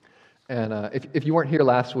And if you weren't here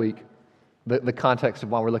last week, the context of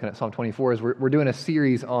why we're looking at Psalm 24 is we're doing a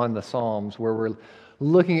series on the Psalms where we're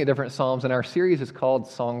looking at different Psalms, and our series is called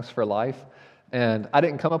Songs for Life. And I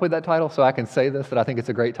didn't come up with that title, so I can say this, that I think it's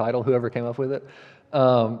a great title, whoever came up with it.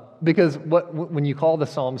 Because when you call the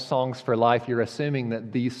Psalms Songs for Life, you're assuming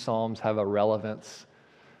that these Psalms have a relevance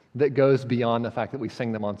that goes beyond the fact that we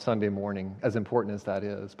sing them on Sunday morning, as important as that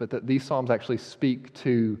is, but that these Psalms actually speak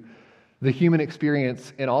to the human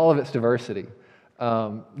experience in all of its diversity.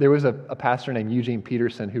 There was a pastor named Eugene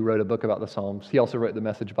Peterson who wrote a book about the Psalms. He also wrote the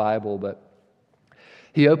Message Bible, but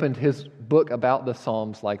he opened his book about the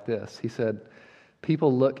Psalms like this. He said,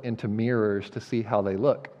 people look into mirrors to see how they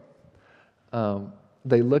look.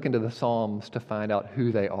 They look into the Psalms to find out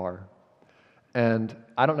who they are. And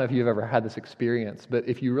I don't know if you've ever had this experience, but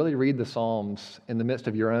if you really read the Psalms in the midst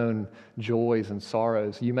of your own joys and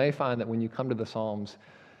sorrows, you may find that when you come to the Psalms,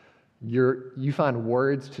 you find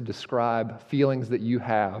words to describe feelings that you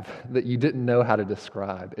have that you didn't know how to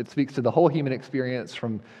describe. It speaks to the whole human experience,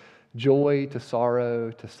 from joy to sorrow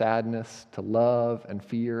to sadness to love and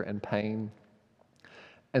fear and pain.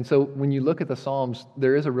 And so when you look at the Psalms,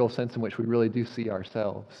 there is a real sense in which we really do see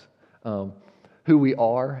ourselves, who we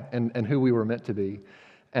are and who we were meant to be.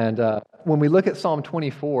 And when we look at Psalm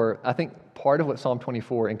 24, I think part of what Psalm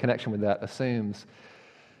 24 in connection with that assumes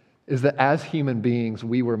is that as human beings,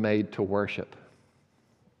 we were made to worship.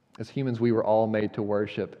 As humans, we were all made to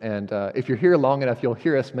worship. And if you're here long enough, you'll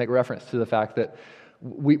hear us make reference to the fact that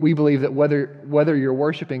we believe that whether you're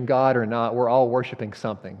worshiping God or not, we're all worshiping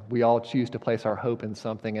something. We all choose to place our hope in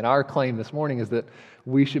something. And our claim this morning is that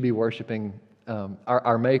we should be worshiping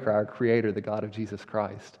our Maker, our Creator, the God of Jesus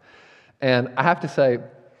Christ. And I have to say,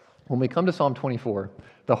 when we come to Psalm 24,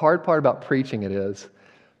 the hard part about preaching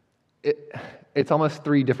it's almost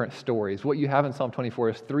three different stories. What you have in Psalm 24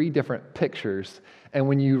 is three different pictures. And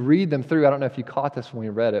when you read them through, I don't know if you caught this when we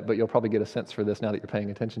read it, but you'll probably get a sense for this now that you're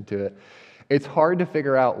paying attention to it. It's hard to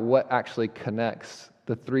figure out what actually connects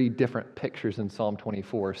the three different pictures in Psalm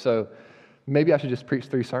 24. So maybe I should just preach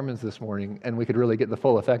 3 sermons this morning and we could really get the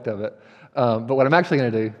full effect of it. But what I'm actually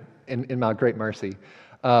going to do, in my great mercy,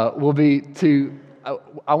 will be to,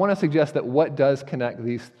 I want to suggest that what does connect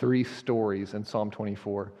these 3 stories in Psalm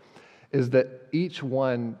 24 is that each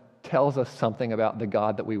one tells us something about the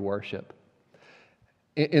God that we worship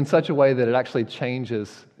in such a way that it actually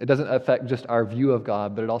changes. It doesn't affect just our view of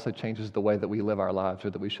God, but it also changes the way that we live our lives, or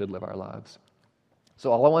that we should live our lives.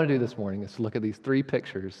 So all I want to do this morning is to look at these 3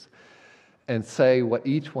 pictures and say what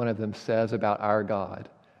each one of them says about our God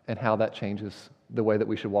and how that changes the way that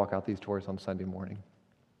we should walk out these doors on Sunday morning.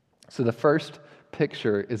 So the first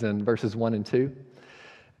picture is in verses 1 and 2.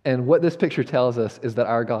 And what this picture tells us is that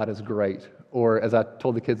our God is great. Or as I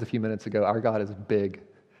told the kids a few minutes ago, our God is big.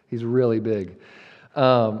 He's really big.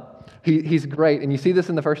 He's great. And you see this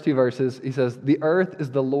in the first 2 verses. He says, the earth is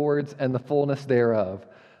the Lord's and the fullness thereof,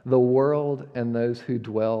 the world and those who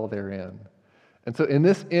dwell therein. And so in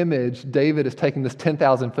this image, David is taking this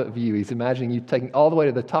 10,000-foot view. He's imagining you taking all the way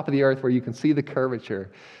to the top of the earth where you can see the curvature.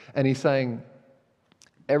 And he's saying,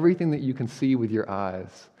 everything that you can see with your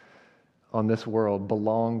eyes on this world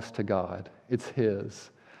belongs to God. It's His.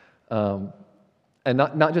 And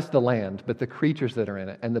not just the land, but the creatures that are in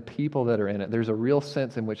it and the people that are in it. There's a real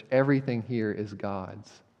sense in which everything here is God's.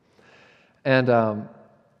 And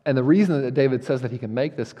the reason that David says that he can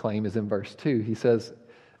make this claim is in verse 2. He says,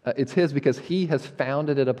 it's His because He has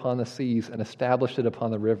founded it upon the seas and established it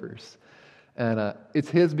upon the rivers. And it's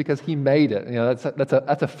His because He made it. You know,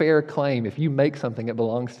 that's a fair claim. If you make something, it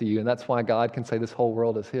belongs to you, and that's why God can say this whole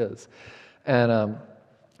world is His. And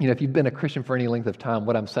if you've been a Christian for any length of time,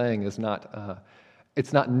 what I'm saying is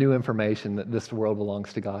it's not new information that this world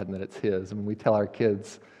belongs to God and that it's His. I mean, we tell our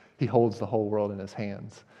kids He holds the whole world in His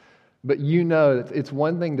hands. But you know, it's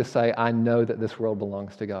one thing to say, I know that this world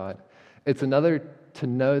belongs to God. It's another to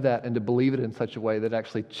know that and to believe it in such a way that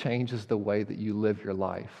actually changes the way that you live your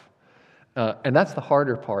life. And that's the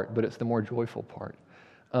harder part, but it's the more joyful part.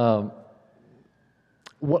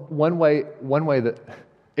 One way that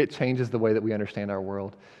it changes the way that we understand our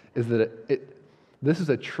world is that this is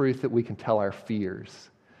a truth that we can tell our fears.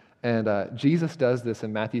 And Jesus does this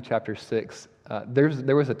in Matthew chapter 6.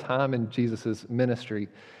 There was a time in Jesus' ministry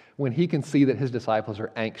when He can see that His disciples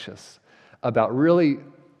are anxious about really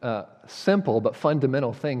simple but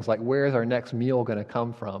fundamental things like, where is our next meal going to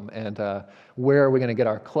come from, and where are we going to get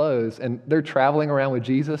our clothes? And they're traveling around with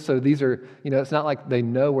Jesus, so these are, it's not like they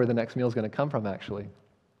know where the next meal is going to come from, actually.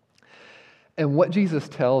 And what Jesus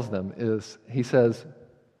tells them is, He says,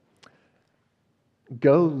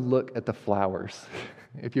 go look at the flowers.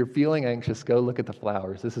 If you're feeling anxious, go look at the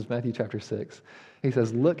flowers. This is Matthew chapter 6. He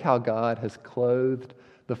says, look how God has clothed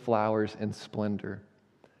the flowers in splendor.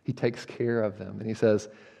 He takes care of them. And he says,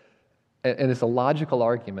 and it's a logical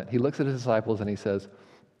argument. He looks at his disciples and he says,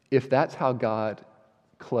 if that's how God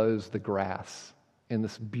clothes the grass in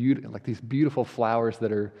this like these beautiful flowers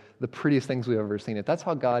that are the prettiest things we've ever seen, if that's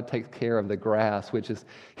how God takes care of the grass, which is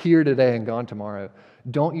here today and gone tomorrow,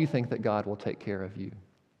 don't you think that God will take care of you?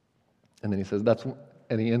 And then he says,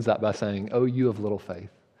 and he ends up by saying, oh, you of little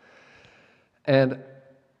faith. And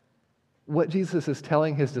what Jesus is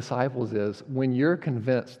telling his disciples is, when you're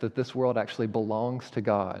convinced that this world actually belongs to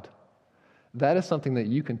God, that is something that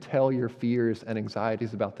you can tell your fears and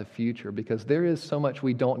anxieties about the future, because there is so much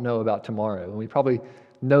we don't know about tomorrow, and we probably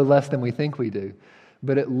know less than we think we do.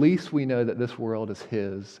 But at least we know that this world is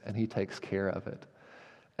his, and he takes care of it.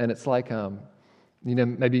 And it's like,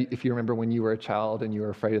 maybe if you remember when you were a child and you were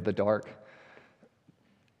afraid of the dark,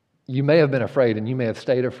 you may have been afraid and you may have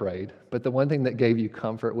stayed afraid, but the one thing that gave you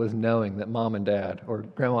comfort was knowing that mom and dad or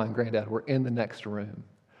grandma and granddad were in the next room. And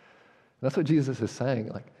that's what Jesus is saying.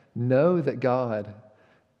 Like, know that God,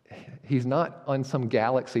 he's not on some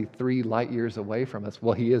galaxy 3 light years away from us.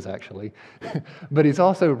 Well, he is actually. But he's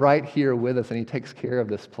also right here with us, and he takes care of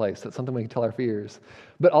this place. That's something we can tell our fears.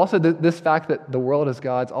 But also this fact that the world is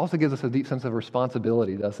God's also gives us a deep sense of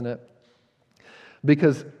responsibility, doesn't it?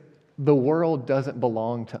 Because the world doesn't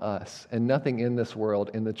belong to us, and nothing in this world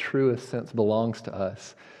in the truest sense belongs to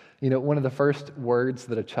us. One of the first words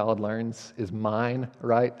that a child learns is mine,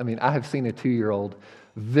 right? I mean, I have seen a 2-year-old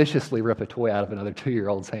viciously rip a toy out of another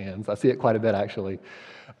 2-year-old's hands. I see it quite a bit, actually.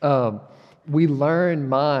 We learn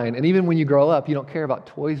mine, and even when you grow up, you don't care about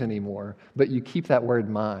toys anymore, but you keep that word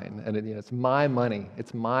mine, and it's my money,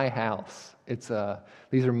 it's my house, these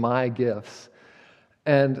are my gifts.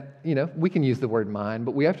 And, we can use the word mine,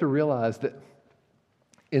 but we have to realize that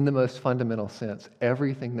in the most fundamental sense,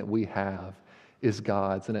 everything that we have is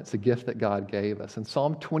God's, and it's a gift that God gave us. And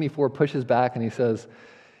Psalm 24 pushes back and he says,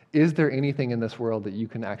 is there anything in this world that you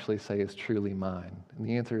can actually say is truly mine? And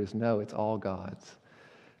the answer is no, it's all God's.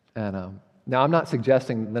 And now I'm not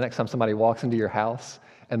suggesting the next time somebody walks into your house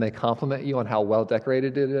and they compliment you on how well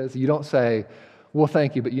decorated it is, you don't say, well,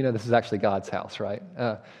 thank you, but this is actually God's house, right?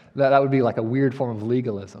 That would be like a weird form of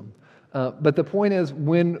legalism. But the point is,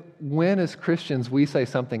 when as Christians we say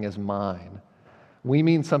something is mine, we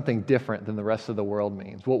mean something different than the rest of the world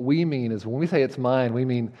means. What we mean is, when we say it's mine, we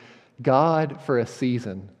mean God, for a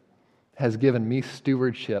season, has given me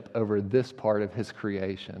stewardship over this part of his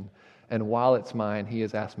creation. And while it's mine, he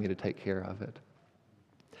has asked me to take care of it.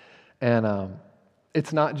 And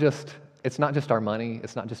it's not just our money,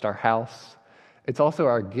 it's not just our house, it's also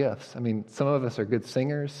our gifts. I mean, some of us are good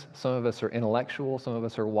singers, some of us are intellectual, some of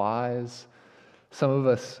us are wise, some of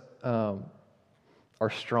us are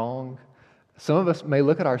strong. Some of us may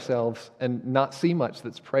look at ourselves and not see much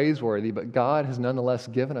that's praiseworthy, but God has nonetheless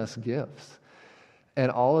given us gifts.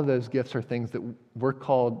 And all of those gifts are things that we're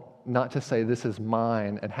called not to say, this is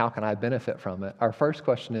mine and how can I benefit from it. Our first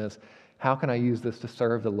question is, how can I use this to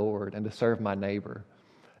serve the Lord and to serve my neighbor?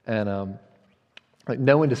 And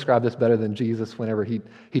no one described this better than Jesus whenever he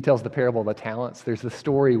tells the parable of the talents. There's this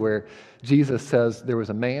story where Jesus says there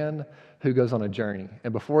was a man who goes on a journey.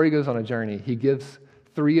 And before he goes on a journey, he gives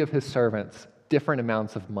 3 of his servants different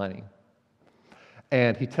amounts of money.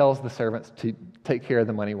 And he tells the servants to take care of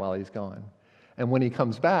the money while he's gone. And when he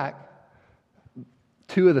comes back,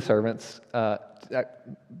 2 of the servants,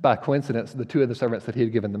 by coincidence, the 2 of the servants that he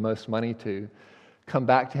had given the most money to, come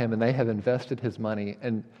back to him, and they have invested his money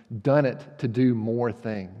and done it to do more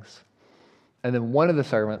things. And then one of the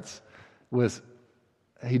servants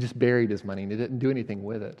he just buried his money and he didn't do anything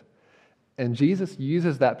with it. And Jesus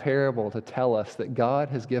uses that parable to tell us that God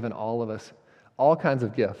has given all of us all kinds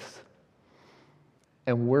of gifts.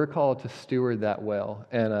 And we're called to steward that well.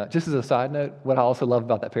 And just as a side note, what I also love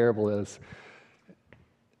about that parable is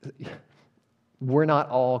we're not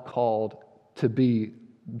all called to be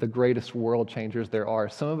the greatest world changers there are.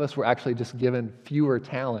 Some of us were actually just given fewer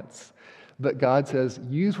talents. But God says,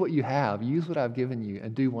 use what you have, use what I've given you,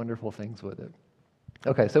 and do wonderful things with it.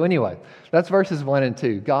 Okay, so anyway, that's verses 1 and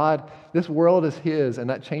 2. God, this world is his, and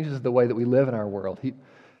that changes the way that we live in our world.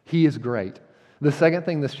 He is great. The second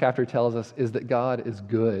thing this chapter tells us is that God is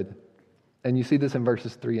good. And you see this in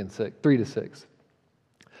verses 3 to 6.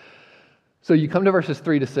 So you come to verses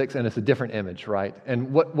 3 to 6, and it's a different image, right?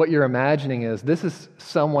 And what you're imagining is this is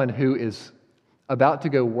someone who is about to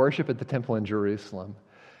go worship at the temple in Jerusalem,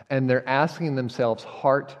 and they're asking themselves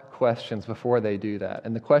heart questions before they do that.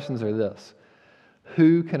 And the questions are this: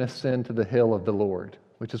 who can ascend to the hill of the Lord,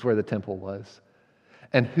 which is where the temple was?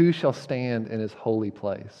 And who shall stand in his holy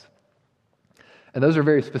place? And those are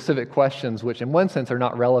very specific questions, which in one sense are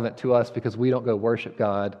not relevant to us because we don't go worship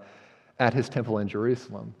God at his temple in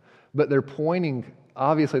Jerusalem. But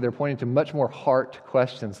obviously they're pointing to much more heart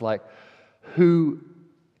questions like who,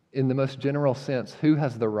 in the most general sense, who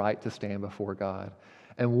has the right to stand before God?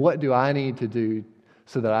 And what do I need to do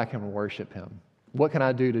so that I can worship him? What can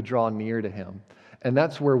I do to draw near to him? And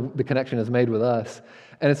that's where the connection is made with us.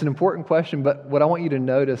 And it's an important question, but what I want you to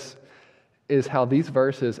notice is how these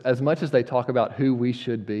verses, as much as they talk about who we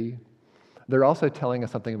should be, they're also telling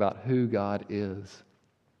us something about who God is.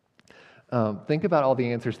 Think about all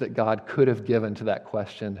the answers that God could have given to that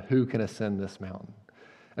question, who can ascend this mountain?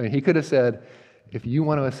 I mean, he could have said, if you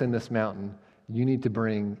want to ascend this mountain, you need to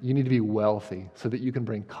be wealthy so that you can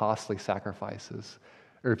bring costly sacrifices.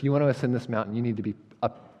 Or if you want to ascend this mountain, you need to be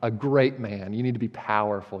a great man. You need to be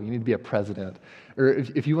powerful. You need to be a president. Or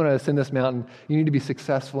if you want to ascend this mountain, you need to be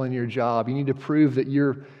successful in your job. You need to prove that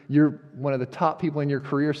you're one of the top people in your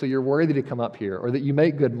career, so you're worthy to come up here, or that you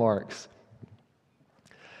make good marks.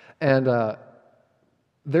 And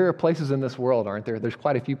there are places in this world, aren't there? There's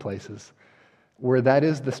quite a few places where that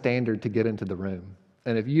is the standard to get into the room.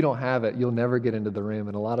 And if you don't have it, you'll never get into the room.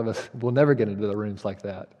 And a lot of us will never get into the rooms like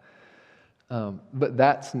that. But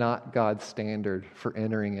that's not God's standard for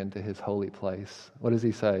entering into his holy place. What does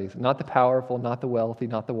he say? Not the powerful, not the wealthy,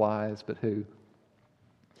 not the wise, but who?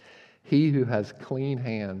 He who has clean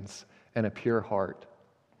hands and a pure heart.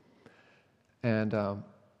 And,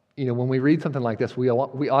 when we read something like this, we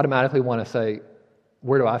automatically want to say,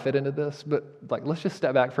 where do I fit into this? But let's just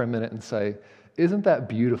step back for a minute and say, isn't that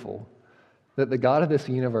beautiful? That the God of this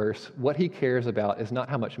universe, what he cares about is not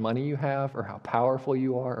how much money you have or how powerful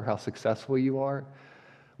you are or how successful you are.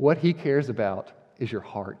 What he cares about is your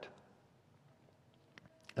heart.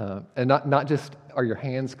 And not just are your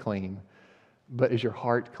hands clean, but is your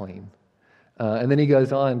heart clean? And then he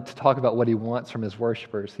goes on to talk about what he wants from his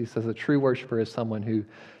worshipers. He says a true worshiper is someone who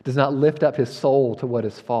does not lift up his soul to what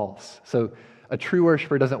is false. So a true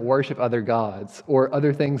worshiper doesn't worship other gods or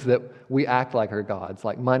other things that we act like are gods,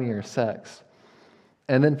 like money or sex.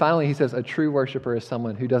 And then finally, he says a true worshiper is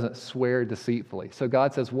someone who doesn't swear deceitfully. So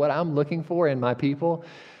God says, what I'm looking for in my people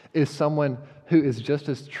is someone who is just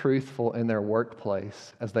as truthful in their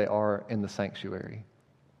workplace as they are in the sanctuary.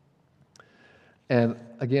 And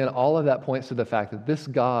again, all of that points to the fact that this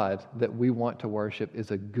God that we want to worship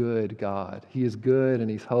is a good God. He is good and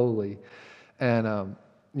he's holy. And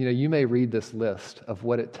you may read this list of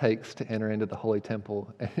what it takes to enter into the holy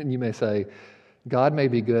temple, and you may say, God may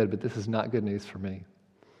be good, but this is not good news for me,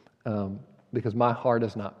 because my heart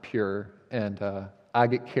is not pure, and I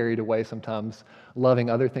get carried away sometimes loving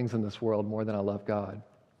other things in this world more than I love God.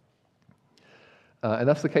 And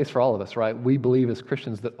that's the case for all of us, right? We believe as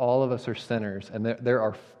Christians that all of us are sinners, and there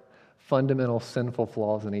are fundamental sinful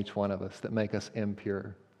flaws in each one of us that make us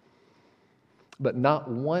impure. But not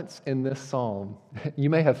once in this psalm, you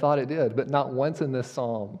may have thought it did, but not once in this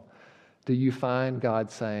psalm do you find God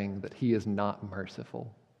saying that he is not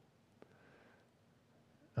merciful.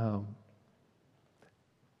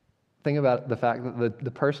 Think about the fact that the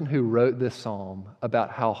person who wrote this psalm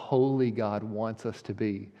about how holy God wants us to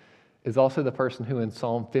be is also the person who in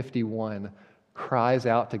Psalm 51 cries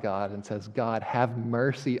out to God and says, God, have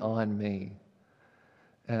mercy on me.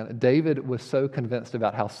 And David was so convinced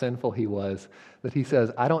about how sinful he was that he says,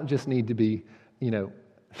 I don't just need to be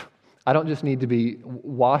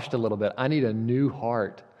washed a little bit. I need a new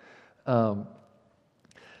heart. And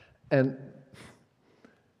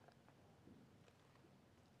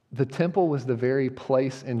the temple was the very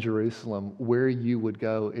place in Jerusalem where you would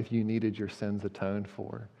go if you needed your sins atoned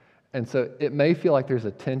for. And so it may feel like there's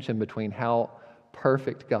a tension between how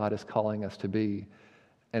perfect God is calling us to be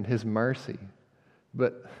and his mercy.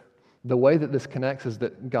 But the way that this connects is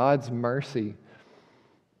that God's mercy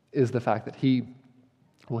is the fact that he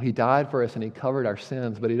died for us and he covered our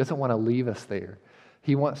sins, but he doesn't want to leave us there.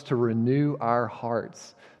 He wants to renew our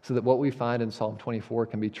hearts so that what we find in Psalm 24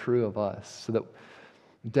 can be true of us, so that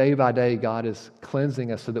day by day God is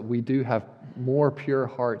cleansing us so that we do have more pure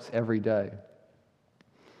hearts every day.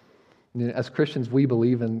 As Christians, we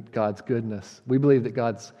believe in God's goodness. We believe that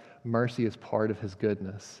God's mercy is part of his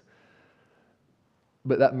goodness.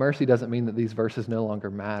 But that mercy doesn't mean that these verses no longer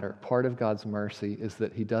matter. Part of God's mercy is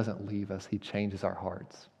that he doesn't leave us. He changes our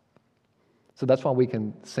hearts. So that's why we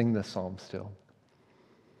can sing this psalm still.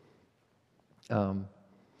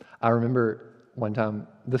 I remember one time,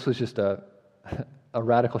 this was just a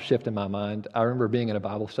radical shift in my mind. I remember being in a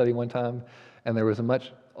Bible study one time, and there was a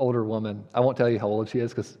much older woman. I won't tell you how old she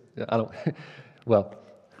is because I don't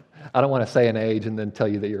want to say an age and then tell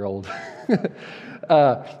you that you're old.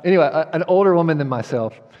 Anyway, an older woman than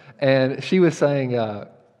myself. And she was saying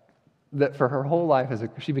that for her whole life,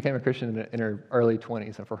 she became a Christian in her early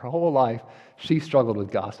 20s, and for her whole life, she struggled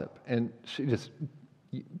with gossip. And she just,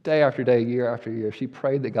 day after day, year after year, she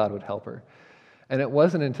prayed that God would help her. And it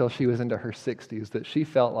wasn't until she was into her 60s that she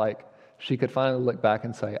felt like she could finally look back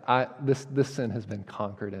and say, this sin has been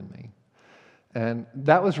conquered in me. And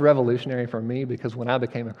that was revolutionary for me, because when I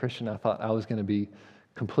became a Christian, I thought I was going to be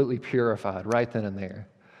completely purified right then and there.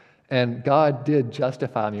 And God did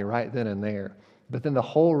justify me right then and there. But then the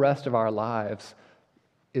whole rest of our lives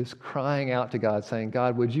is crying out to God, saying,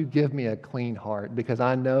 God, would you give me a clean heart? Because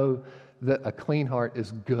I know that a clean heart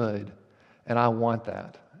is good, and I want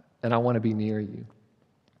that, and I want to be near you.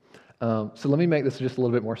 So let me make this just a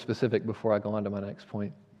little bit more specific before I go on to my next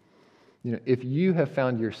point. If you have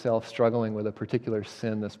found yourself struggling with a particular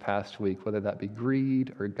sin this past week, whether that be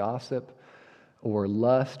greed or gossip or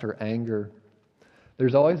lust or anger,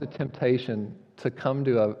 there's always a temptation to come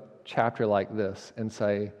to a chapter like this and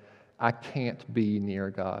say, I can't be near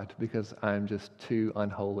God because I'm just too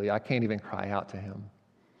unholy. I can't even cry out to him.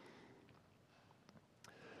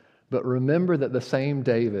 But remember that the same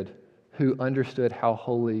David who understood how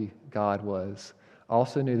holy God was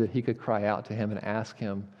also knew that he could cry out to him and ask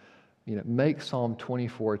him, make Psalm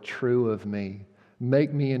 24 true of me.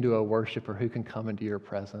 Make me into a worshiper who can come into your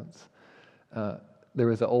presence. There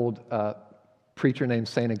was an old preacher named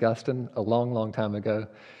St. Augustine a long, long time ago,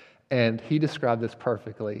 and he described this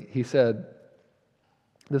perfectly. He said,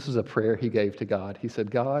 this was a prayer he gave to God. He said,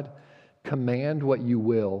 God, command what you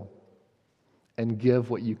will and give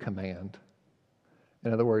what you command.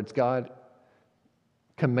 In other words, God,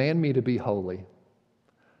 command me to be holy,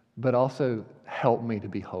 but also help me to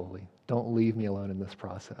be holy. Don't leave me alone in this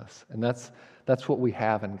process. And that's what we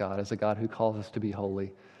have in God, as a God who calls us to be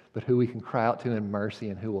holy, but who we can cry out to in mercy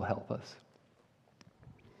and who will help us.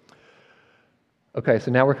 Okay,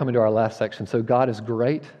 so now we're coming to our last section. So God is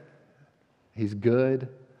great, he's good,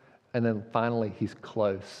 and then finally he's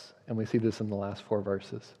close. And we see this in the last 4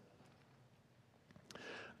 verses.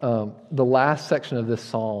 The last section of this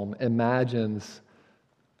psalm imagines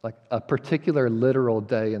like a particular literal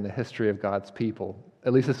day in the history of God's people.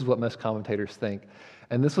 At least this is what most commentators think.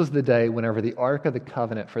 And this was the day whenever the Ark of the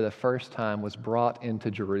Covenant for the first time was brought into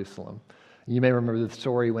Jerusalem. You may remember the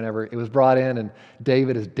story whenever it was brought in and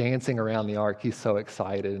David is dancing around the Ark. He's so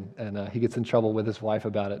excited, and he gets in trouble with his wife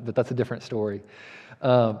about it, but that's a different story.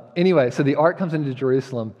 Anyway, so the Ark comes into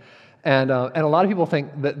Jerusalem, and a lot of people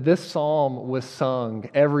think that this psalm was sung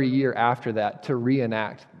every year after that to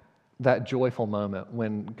reenact that joyful moment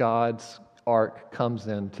when God's Ark comes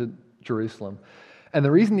into Jerusalem. And the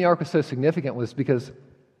reason the Ark was so significant was because,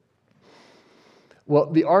 well,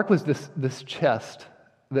 the Ark was this chest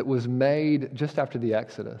that was made just after the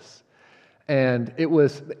Exodus. And it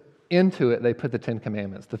was, into it, they put the 10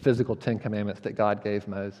 Commandments, the physical 10 Commandments that God gave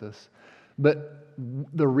Moses. But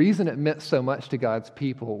the reason it meant so much to God's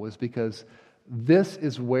people was because this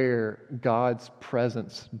is where God's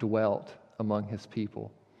presence dwelt among his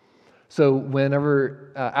people. So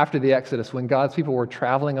whenever, after the Exodus, when God's people were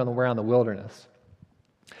traveling around the wilderness,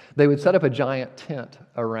 they would set up a giant tent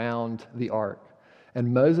around the Ark.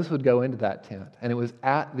 And Moses would go into that tent, and it was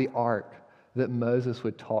at the Ark that Moses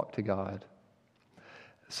would talk to God.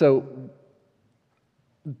 So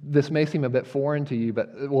this may seem a bit foreign to you, but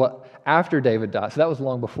after David died, so that was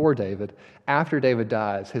long before David, after David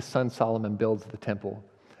dies, his son Solomon builds the temple.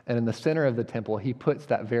 And in the center of the temple, he puts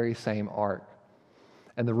that very same Ark.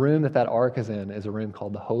 And the room that Ark is in is a room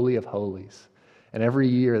called the Holy of Holies. And every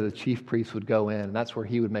year the chief priest would go in, and that's where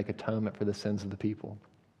he would make atonement for the sins of the people.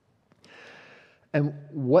 And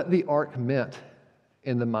what the Ark meant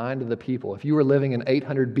in the mind of the people, if you were living in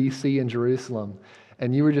 800 BC in Jerusalem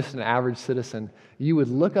and you were just an average citizen, you would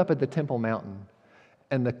look up at the Temple Mountain,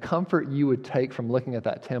 and the comfort you would take from looking at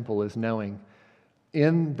that temple is knowing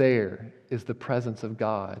in there is the presence of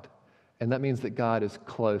God. And that means that God is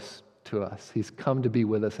close to us. He's come to be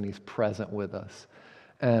with us, and he's present with us.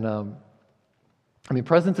 And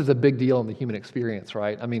presence is a big deal in the human experience,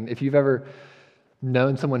 right? If you've ever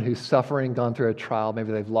known someone who's suffering, gone through a trial,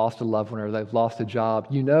 maybe they've lost a loved one or they've lost a job,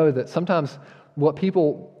 you know that sometimes what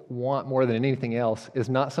people want more than anything else is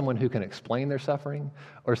not someone who can explain their suffering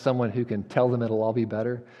or someone who can tell them it'll all be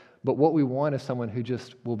better, but what we want is someone who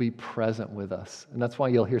just will be present with us. And that's why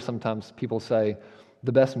you'll hear sometimes people say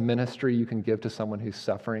the best ministry you can give to someone who's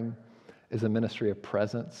suffering is a ministry of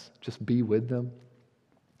presence. Just be with them.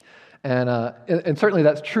 And certainly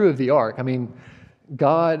that's true of the Ark.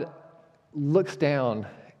 God looks down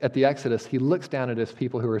at the Exodus. He looks down at his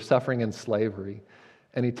people who are suffering in slavery.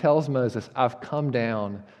 And he tells Moses, I've come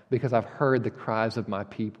down because I've heard the cries of my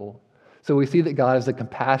people. So we see that God is a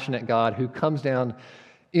compassionate God who comes down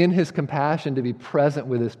in his compassion to be present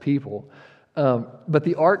with his people. But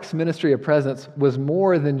the ark's ministry of presence was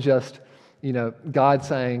more than just, God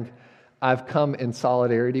saying, I've come in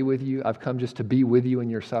solidarity with you. I've come just to be with you in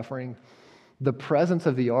your suffering. The presence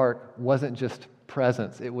of the ark wasn't just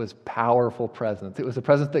presence. It was powerful presence. It was a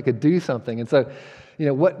presence that could do something. And so,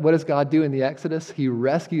 what does God do in the Exodus? He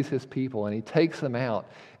rescues his people and he takes them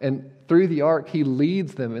out. And through the ark, he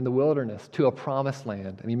leads them in the wilderness to a promised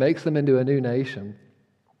land. And he makes them into a new nation.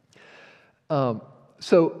 And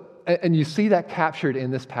you see that captured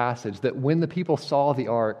in this passage, that when the people saw the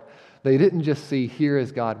ark, they didn't just see, here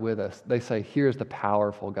is God with us. They say, here is the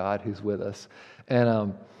powerful God who's with us.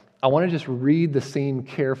 And I want to just read the scene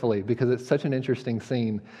carefully because it's such an interesting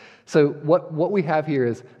scene. So what we have here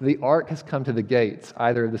is the ark has come to the gates,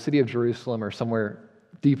 either of the city of Jerusalem or somewhere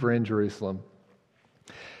deeper in Jerusalem.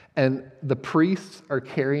 And the priests are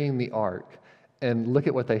carrying the ark. And look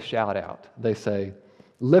at what they shout out. They say,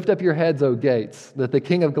 lift up your heads, O gates, that the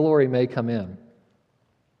King of glory may come in.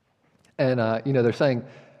 And, they're saying,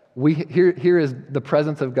 here is the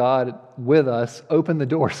presence of God with us. Open the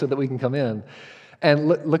door so that we can come in. And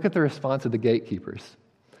look at the response of the gatekeepers.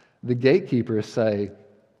 The gatekeepers say,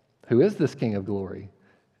 who is this King of glory?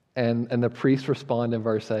 And the priests respond in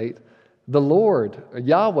verse 8, the Lord,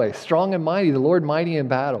 Yahweh, strong and mighty, the Lord mighty in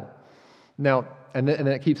battle. Now, and then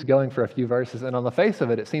it keeps going for a few verses, and on the face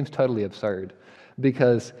of it, it seems totally absurd.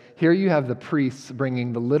 Because here you have the priests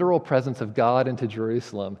bringing the literal presence of God into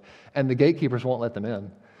Jerusalem, and the gatekeepers won't let them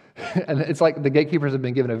in. And it's like the gatekeepers have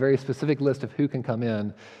been given a very specific list of who can come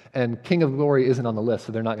in, and King of Glory isn't on the list,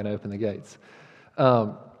 so they're not going to open the gates.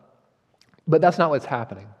 But that's not what's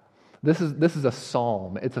happening. This is a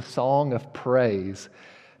psalm. It's a song of praise.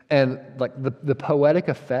 And like the poetic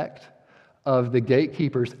effect of the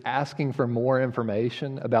gatekeepers asking for more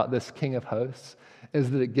information about this King of hosts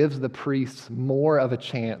is that it gives the priests more of a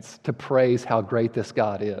chance to praise how great this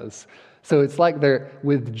God is. So it's like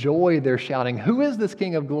with joy, they're shouting, who is this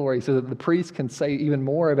King of glory? So that the priests can say even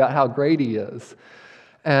more about how great he is.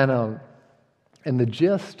 And the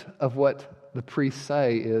gist of what the priests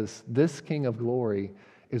say is, this King of glory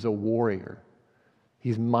is a warrior.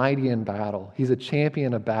 He's mighty in battle. He's a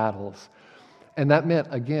champion of battles. And that meant,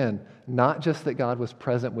 again, not just that God was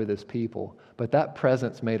present with his people, but that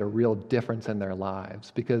presence made a real difference in their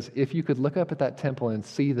lives. Because if you could look up at that temple and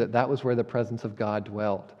see that that was where the presence of God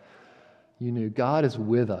dwelt, you knew God is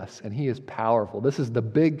with us and he is powerful. This is the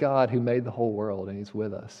big God who made the whole world, and he's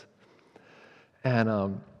with us.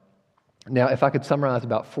 And now, if I could summarize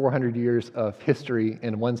about 400 years of history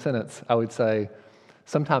in one sentence, I would say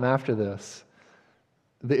sometime after this,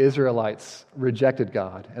 the Israelites rejected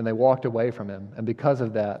God and they walked away from him. And because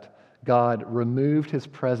of that, God removed his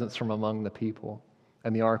presence from among the people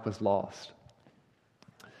and the ark was lost.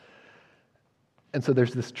 And so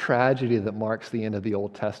there's this tragedy that marks the end of the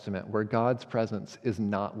Old Testament where God's presence is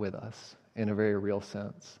not with us in a very real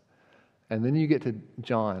sense. And then you get to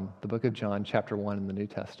John, the book of John, chapter 1 in the New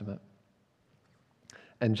Testament.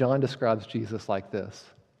 And John describes Jesus like this.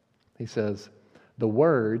 He says, the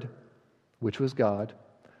Word, which was God,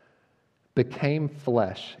 became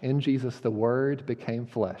flesh. In Jesus, the Word became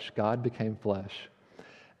flesh. God became flesh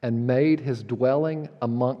and made his dwelling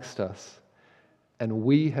amongst us, and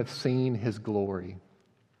we have seen his glory.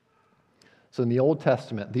 So in the Old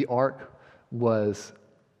Testament, the ark was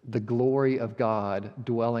the glory of God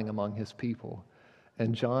dwelling among his people.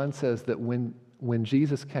 And John says that when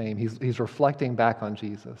Jesus came, he's reflecting back on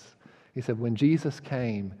Jesus. He said, when Jesus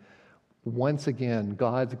came, once again,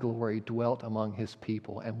 God's glory dwelt among his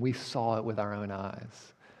people, and we saw it with our own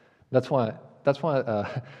eyes. That's why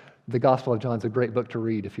the Gospel of John's a great book to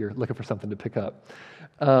read if you're looking for something to pick up.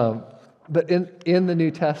 But in the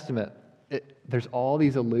New Testament, there's all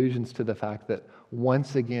these allusions to the fact that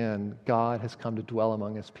once again, God has come to dwell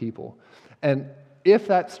among his people. And if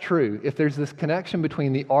that's true, if there's this connection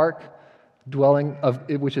between the ark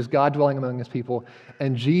which is God dwelling among his people,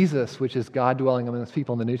 and Jesus, which is God dwelling among his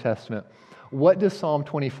people in the New Testament, what does Psalm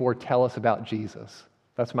 24 tell us about Jesus?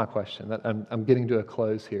 That's my question. I'm getting to a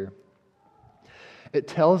close here. It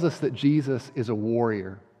tells us that Jesus is a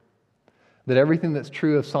warrior, that everything that's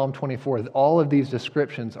true of Psalm 24, that all of these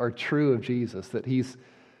descriptions are true of Jesus, that he's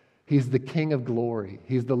the King of glory.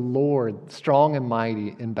 He's the Lord, strong and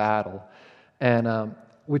mighty in battle. And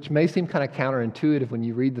which may seem kind of counterintuitive when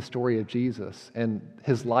you read the story of Jesus and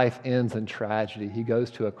his life ends in tragedy. He goes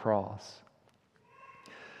to a cross.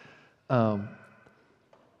 But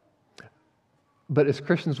as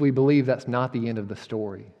Christians, we believe that's not the end of the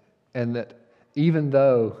story. And that even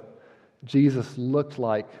though Jesus looked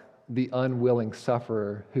like the unwilling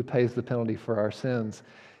sufferer who pays the penalty for our sins.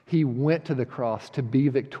 He went to the cross to be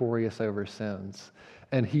victorious over sins.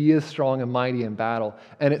 And he is strong and mighty in battle.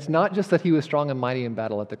 And it's not just that he was strong and mighty in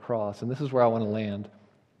battle at the cross, and this is where I want to land.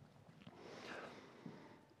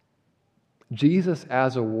 Jesus,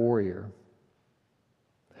 as a warrior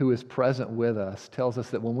who is present with us, tells us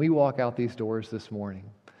that when we walk out these doors this morning,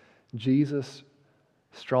 Jesus,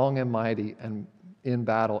 strong and mighty and in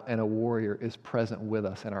battle and a warrior, is present with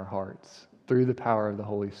us in our hearts through the power of the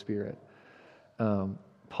Holy Spirit.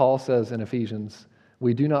 Paul says in Ephesians,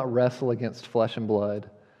 we do not wrestle against flesh and blood,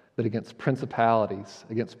 but against principalities,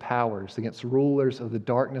 against powers, against rulers of the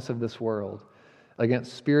darkness of this world,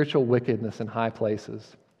 against spiritual wickedness in high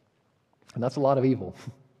places. And that's a lot of evil.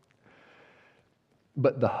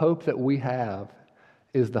 But the hope that we have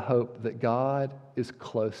is the hope that God is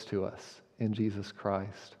close to us in Jesus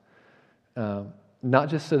Christ. Not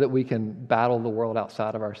just so that we can battle the world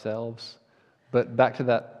outside of ourselves, but back to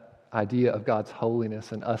that idea of God's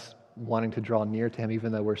holiness and us wanting to draw near to Him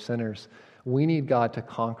even though we're sinners. We need God to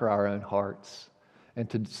conquer our own hearts and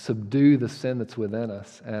to subdue the sin that's within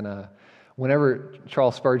us. And whenever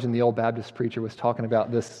Charles Spurgeon, the old Baptist preacher, was talking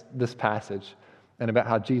about this passage and about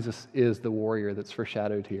how Jesus is the warrior that's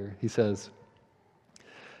foreshadowed here, he says,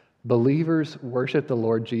 believers worship the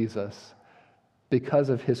Lord Jesus because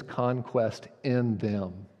of His conquest in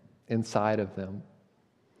them, inside of them.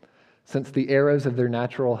 Since the arrows of their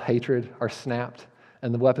natural hatred are snapped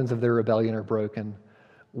and the weapons of their rebellion are broken,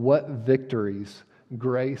 what victories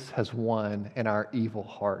grace has won in our evil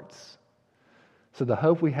hearts. So the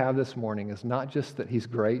hope we have this morning is not just that He's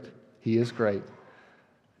great, He is great,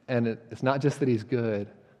 and it's not just that He's good,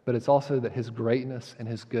 but it's also that His greatness and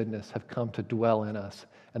His goodness have come to dwell in us,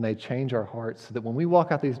 and they change our hearts so that when we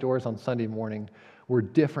walk out these doors on Sunday morning, we're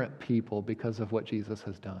different people because of what Jesus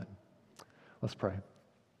has done. Let's pray.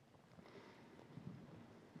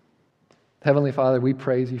 Heavenly Father, we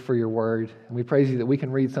praise You for Your word, and we praise You that we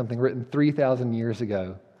can read something written 3,000 years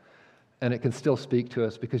ago, and it can still speak to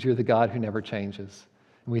us because You're the God who never changes.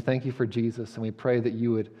 And we thank You for Jesus, and we pray that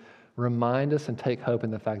You would remind us and take hope in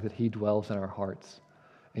the fact that He dwells in our hearts.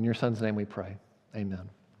 In Your Son's name we pray. Amen.